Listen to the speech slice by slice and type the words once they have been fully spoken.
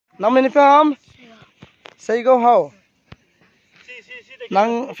Nang mini pam? Say go how?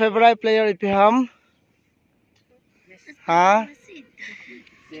 Nang favorite player ipiham? Ha?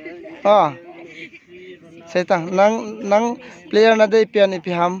 Oh. Say tang nang player na day pian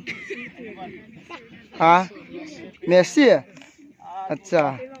ipiham? Ha? Messi.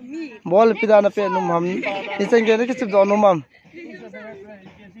 Acha. Ball pidana pe numam. Isang gene ke chip do numam.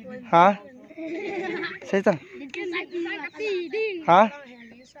 Ha? Say tang. Ha?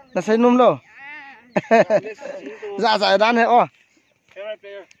 Na say num lo. Dạ dạ dan hai oh. Favorite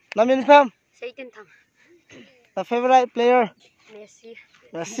player. Namin pham? Second thang. The favorite player? Messi.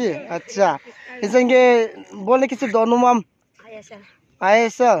 Messi. Acha. Isang ge ball ke chip do numam. ISL.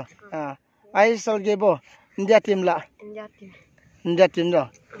 ISL. Ah. ISL ge bo. India team la. India team. India team lo.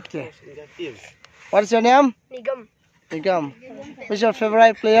 Okay. What's your name? Nigam. Nigam. Who's your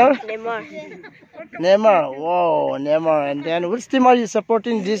favorite player? Neymar. Neymar. Wow, Neymar. And then which team are you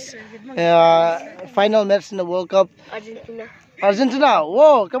supporting this final match in the World Cup? Argentina. Argentina.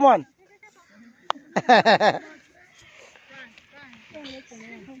 Whoa, come on.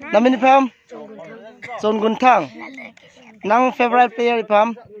 Namin ipam? Son Guntang. Nang favorite player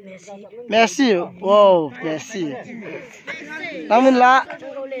ipam? Messi. Wow, Messi. Namin la?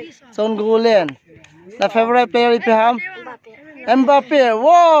 Son Gulen. The favorite player ipam? Mbappe.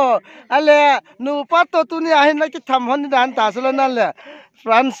 Wow. Ale nu pato tu ni ahin lagi thamhon dan ta sala nan le.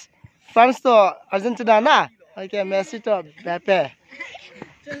 France to Argentina na. Okay, Messi to Mbappe.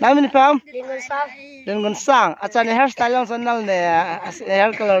 Namin ipam? Lingon sang. Acha ni hairstyle yang sonal ne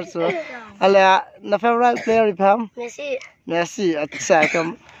hair color so. Ale na favorite player ipam? Messi. Messi. Acha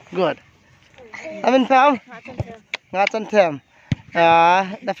come good. Namin ipam? Ngatan them.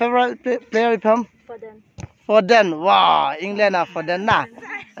 The favorite player ipam? Foden. Wow, England ah Foden na.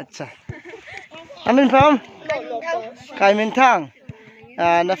 Acha. Namin ipam? Kai Min Thang.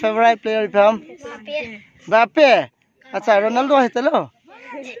 The favorite player ipam? Mbappe. Acha Ronaldo hitalo.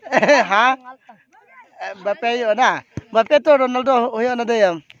 Ha? Mbappe yo na. Mbappe to Ronaldo hoyo na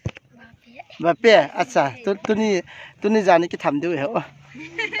deyam. Mbappe. Acha. Tu ni jani ki tham du ho.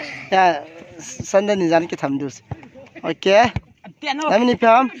 Ya Sunday ni jani ki tham du. Okay. Namin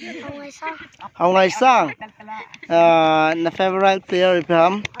ipam? Hong Sang. Na favorite player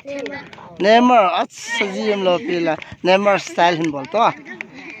ipam? Neymar. Acha jim lo pila. Neymar style hin bol to.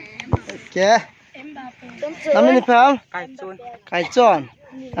 Okay. Namin ipam? Kaichon.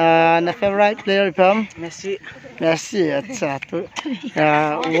 Na favorite player ipam? Messi. Messi. Acha. Tu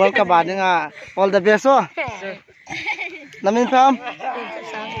World Cup ba nga all the best oh. Namin ipam?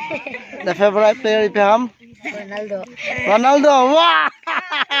 Na favorite player ipam? Ronaldo. Ronaldo. Wah.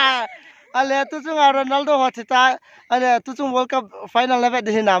 Ale tu chung Ronaldo hotita. Ale tu chung World Cup final level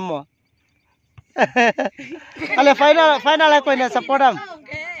de nam mo. Ale final ai koi na support am.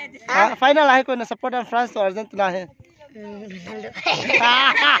 Final ai koi na support am France to Argentina hai.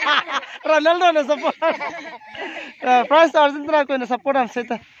 Ronaldo na support. France to Argentina koi na support am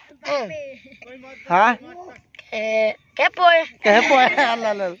seta. Ha? Kepoy.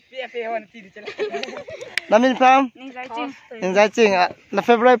 Alal. Namin pam? Ning Zai Ching. Na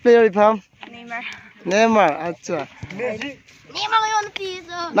favorite player ipam? Neymar. Acha.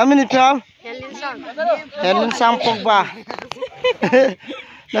 Namin ipam? Helin Sang Pogba.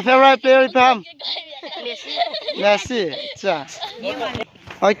 Na favorite player ipam? Messi. Acha.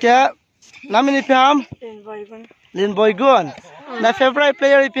 Okay. Namin ipam? Lin Boygun. Na favorite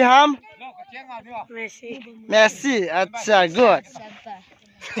player ipam? Messi. Acha, good.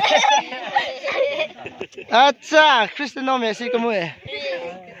 Acha, Cristiano Messi kamu eh.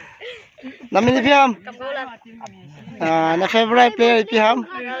 Namin ipam? Na favorite player ipam?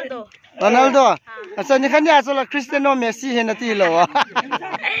 Ronaldo. Acha ni kan ya sola Cristiano Messi he nati lo.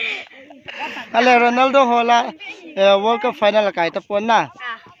 Ale Ronaldo hola World Cup final kai ta pon na.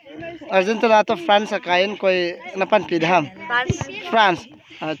 Argentina to France kain koi napan pidham. France.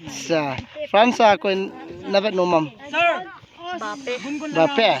 Acha. France koi nabat nomam.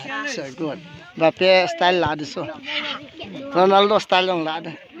 Mbappe. So good. Mbappe style la so. Ronaldo style long la.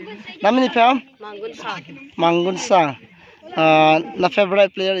 Namin ipam? Mangun Sang. Na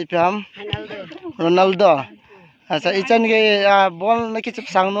favorite player ipam? Ronaldo. Acha ichan ge ball na kichup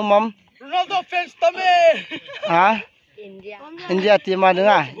sang nomam. Ronaldo fans tame. Ha? India team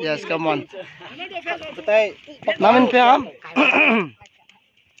ada. Yes, come on. Namin ipam?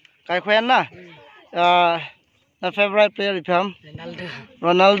 Kai khuen na. Na favorite player ipam?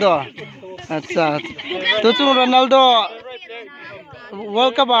 Ronaldo. Acha. Tu chung Ronaldo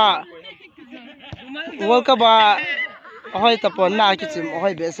World Cup ba hoi tapon na kichim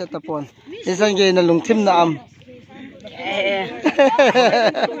hoi bese tapon. Isang ge na lungthim na am.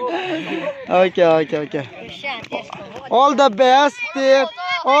 Okay. All the best, Steve.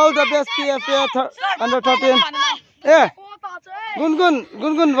 All the best, PFA under 13. Yeah.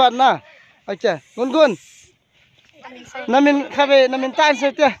 Gun what na? Okay. Gun. Namin kabe namin tan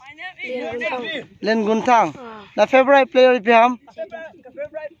sete. Len Guntang. The favorite player if you have?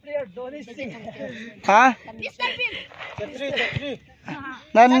 Huh?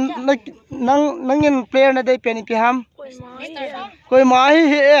 Nangin player na day pen if you have? Koi mahi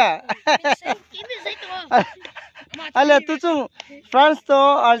he. Ale tu chung France to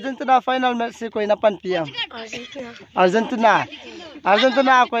Argentina final match si koi na pan PM. Argentina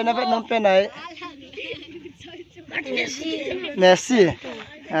koi na bet nang pen ai. Messi.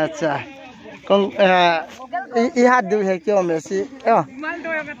 Acha. Kung ihad du hai kyo Messi.